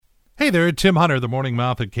Hey there, Tim Hunter, the Morning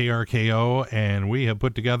Mouth at KRKO, and we have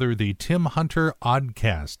put together the Tim Hunter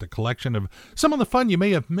Oddcast, a collection of some of the fun you may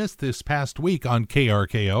have missed this past week on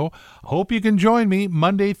KRKO. Hope you can join me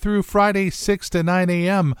Monday through Friday, 6 to 9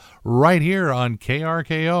 a.m. right here on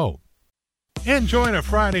KRKO. Enjoying a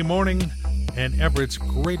Friday morning and Everett's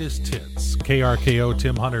greatest hits. KRKO,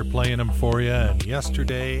 Tim Hunter playing them for you. And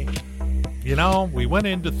yesterday, we went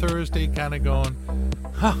into Thursday kind of going,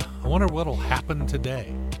 I wonder what'll happen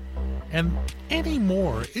today. And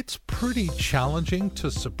anymore, it's pretty challenging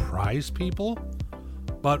to surprise people.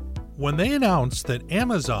 But when they announced that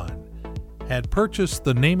Amazon had purchased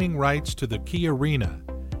the naming rights to the Key Arena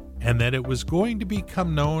and that it was going to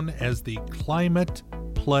become known as the Climate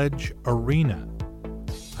Pledge Arena,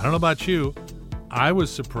 I don't know about you, I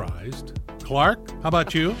was surprised. Clark, how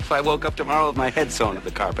about you? If I woke up tomorrow with my head sewn to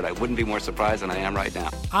the carpet, I wouldn't be more surprised than I am right now.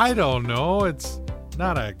 I don't know. It's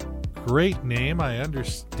not a great name. I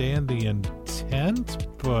understand the intent,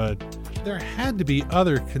 but there had to be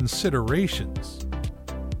other considerations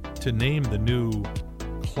to name the new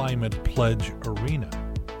Climate Pledge Arena.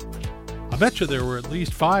 I bet you there were at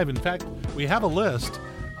least 5. In fact, we have a list.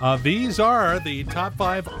 These are the top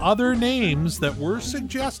 5 other names that were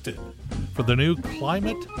suggested for the new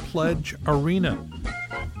Climate Pledge Arena.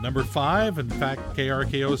 Number 5, in fact,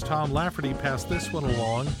 KRKO's Tom Lafferty passed this one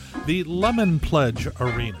along, the Lemon Pledge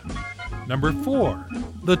Arena. Number 4,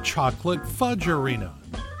 the Chocolate Fudge Arena.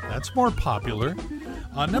 That's more popular.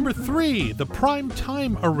 Number 3, the Prime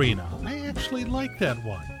Time Arena. I actually like that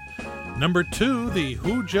one. Number 2, the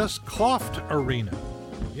Who Just Coughed Arena.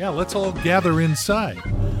 Yeah, let's all gather inside.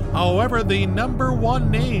 However, the number 1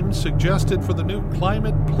 name suggested for the new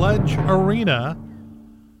Climate Pledge Arena,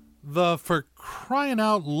 the For Crying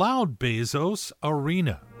Out Loud Bezos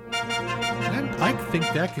Arena. And I think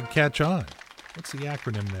that could catch on. What's the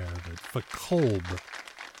acronym there? The FACOLB.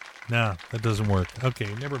 No, that doesn't work. Okay,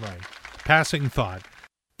 never mind. Passing thought.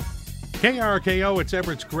 KRKO, it's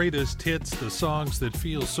Everett's greatest hits, the songs that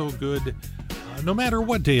feel so good no matter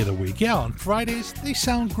what day of the week. Yeah, on Fridays, they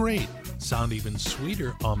sound great. Sound even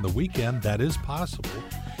sweeter on the weekend. That is possible.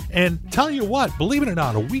 And tell you what, believe it or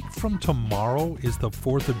not, a week from tomorrow is the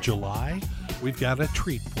 4th of July. We've got a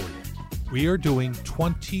treat for you. We are doing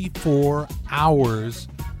 24 hours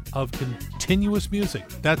of continuous music.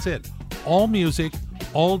 That's it. All music,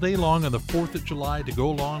 all day long on the 4th of July to go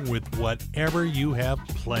along with whatever you have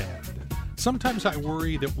planned. Sometimes I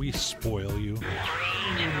worry that we spoil you.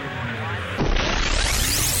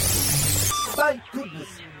 Thank goodness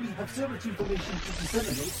we have so much information to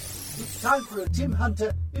disseminate. It's time for a Tim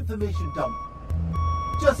Hunter information dump.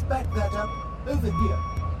 Just back that up over here.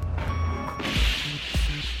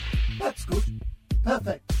 That's good.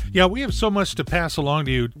 Perfect. Yeah, we have so much to pass along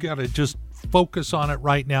to you. Got to just focus on it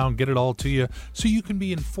right now and get it all to you so you can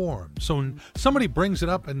be informed. So when somebody brings it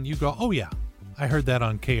up and you go, oh yeah, I heard that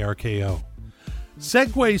on KRKO.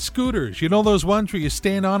 Segway scooters, you know those ones where you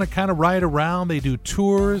stand on it, kind of ride around? They do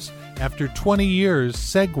tours. After 20 years,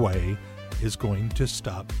 Segway is going to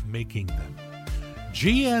stop making them.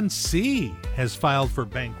 GNC has filed for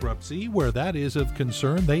bankruptcy. Where that is of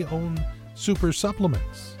concern, they own Super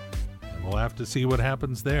Supplements. And we'll have to see what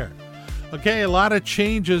happens there. Okay, a lot of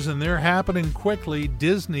changes, and they're happening quickly.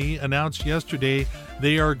 Disney announced yesterday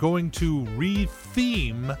they are going to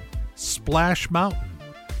re-theme Splash Mountain.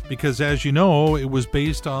 Because, as you know, it was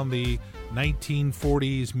based on the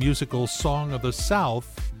 1940s musical Song of the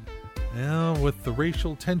South. Now, with the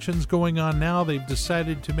racial tensions going on now, they've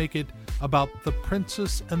decided to make it about the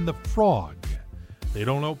Princess and the Frog. They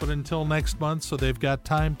don't open until next month, so they've got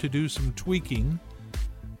time to do some tweaking.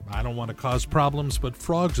 I don't want to cause problems, but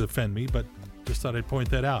frogs offend me, but just thought I'd point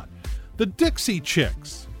that out. The Dixie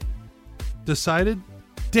Chicks decided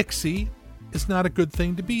Dixie is not a good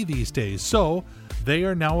thing to be these days, so they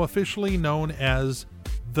are now officially known as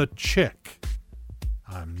The Chick.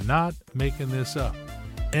 I'm not making this up.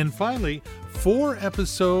 And finally, 4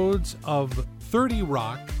 episodes of 30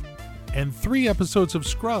 Rock and 3 episodes of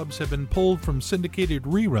Scrubs have been pulled from syndicated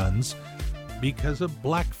reruns because of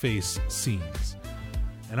blackface scenes.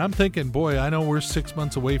 And I'm thinking, boy, I know we're 6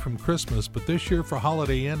 months away from Christmas, but this year for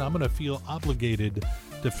Holiday Inn, I'm going to feel obligated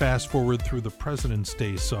to fast forward through the President's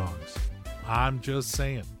Day songs. I'm just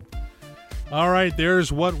saying. All right,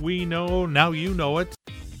 there's what we know. Now you know it.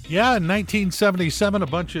 Yeah, in 1977, a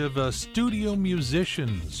bunch of studio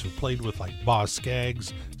musicians who played with like Boz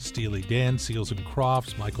Scaggs, Steely Dan, Seals and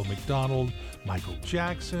Crofts, Michael McDonald, Michael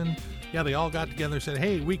Jackson. Yeah, they all got together and said,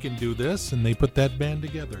 hey, we can do this. And they put that band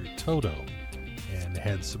together, Toto, and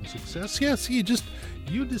had some success. Yes,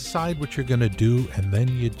 you decide what you're going to do, and then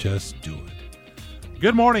you just do it.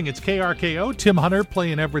 Good morning, it's KRKO, Tim Hunter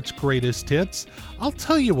playing Everett's Greatest Hits. I'll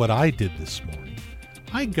tell you what I did this morning.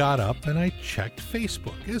 I got up and I checked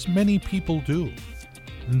Facebook, as many people do.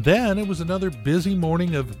 And then it was another busy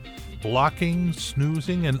morning of blocking,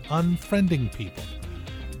 snoozing, and unfriending people.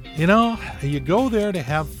 You know, you go there to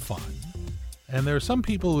have fun. And there are some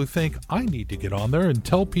people who think, I need to get on there and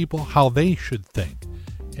tell people how they should think.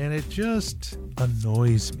 And it just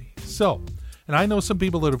annoys me. So, and I know some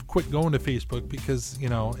people that have quit going to Facebook because, you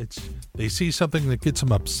know, they see something that gets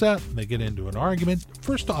them upset and they get into an argument.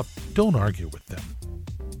 First off, don't argue with them.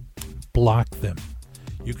 Block them.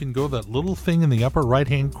 You can go that little thing in the upper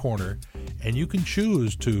right-hand corner and you can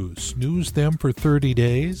choose to snooze them for 30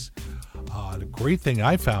 days. The great thing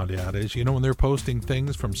I found out is, you know, when they're posting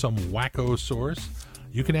things from some wacko source,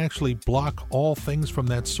 you can actually block all things from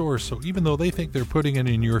that source. So even though they think they're putting it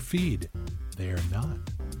in your feed, they are not.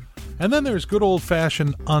 And then there's good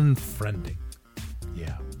old-fashioned unfriending.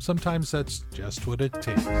 Yeah, sometimes that's just what it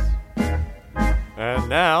takes. And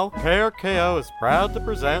now, KRKO is proud to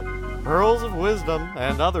present Pearls of Wisdom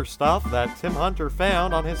and other stuff that Tim Hunter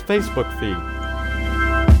found on his Facebook feed.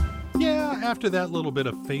 Yeah, after that little bit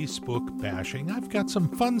of Facebook bashing, I've got some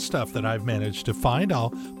fun stuff that I've managed to find. I'll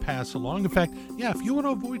pass along. In fact, yeah, if you want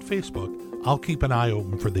to avoid Facebook, I'll keep an eye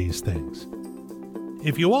open for these things.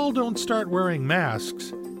 If you all don't start wearing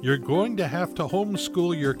masks, you're going to have to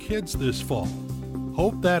homeschool your kids this fall.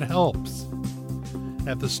 Hope that helps.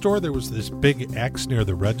 At the store, there was this big X near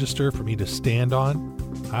the register for me to stand on.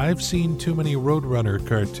 I've seen too many Roadrunner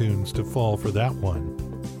cartoons to fall for that one.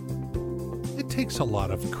 It takes a lot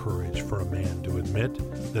of courage for a man to admit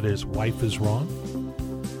that his wife is wrong.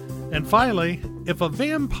 And finally, if a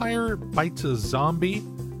vampire bites a zombie,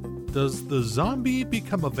 does the zombie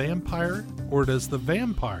become a vampire or does the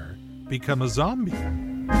vampire become a zombie?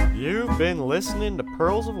 You've been listening to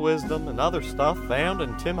Pearls of Wisdom and other stuff found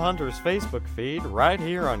in Tim Hunter's Facebook feed right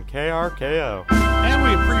here on KRKO. And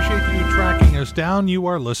we appreciate you tracking us down. You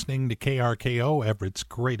are listening to KRKO, Everett's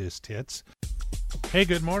Greatest Hits. Hey,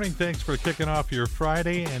 good morning. Thanks for kicking off your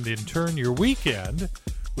Friday and in turn your weekend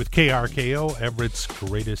with KRKO, Everett's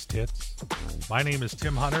Greatest Hits. My name is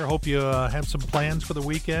Tim Hunter. Hope you have some plans for the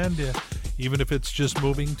weekend, even if it's just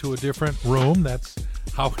moving to a different room. That's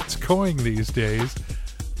how it's going these days.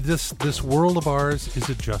 This world of ours is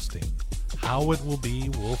adjusting. How it will be,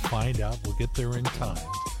 we'll find out. We'll get there in time.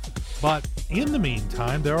 But in the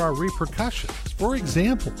meantime, there are repercussions. For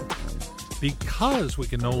example, because we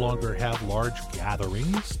can no longer have large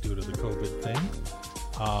gatherings due to the COVID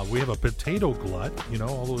thing, we have a potato glut. You know,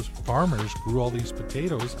 all those farmers grew all these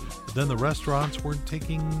potatoes, but then the restaurants weren't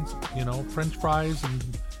taking, you know, French fries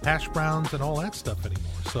and hash browns and all that stuff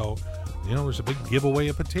anymore. So, you know, there's a big giveaway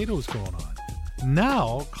of potatoes going on.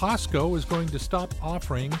 Now, Costco is going to stop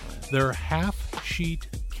offering their half-sheet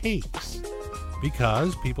cakes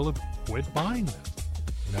because people have quit buying them.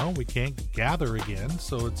 You know, we can't gather again,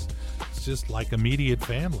 so it's just like immediate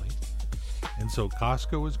family. And so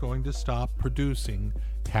Costco is going to stop producing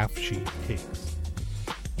half-sheet cakes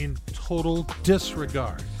in total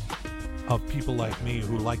disregard of people like me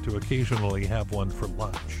who like to occasionally have one for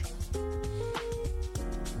lunch.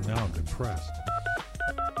 Now I'm depressed.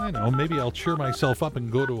 I know, maybe I'll cheer myself up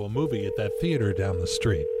and go to a movie at that theater down the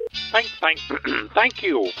street. Thank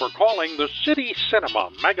you for calling the City Cinema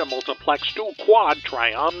Mega Multiplex 2 Quad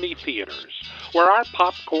Tri-Omni Theaters, where our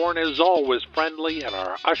popcorn is always friendly and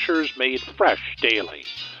our ushers made fresh daily.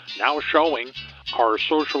 Now showing, our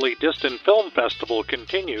socially distant film festival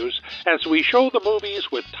continues as we show the movies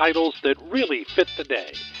with titles that really fit the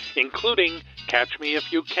day, including Catch Me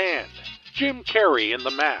If You Can, Jim Carrey in The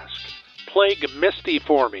Mask, Plague Misty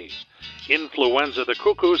for Me, Influenza the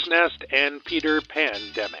Cuckoo's Nest, and Peter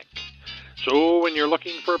Pandemic. So when you're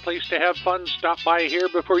looking for a place to have fun, stop by here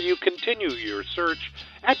before you continue your search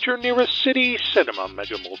at your nearest City Cinema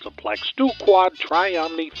Mega Multiplex 2 Quad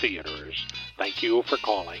Tri-Omni Theaters. Thank you for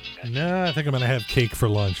calling. Nah, I think I'm going to have cake for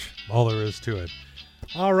lunch. All there is to it.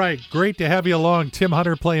 All right, great to have you along. Tim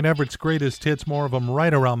Hunter playing Everett's Greatest Hits. More of them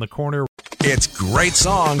right around the corner. It's great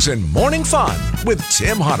songs and morning fun with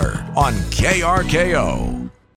Tim Hunter on KRKO.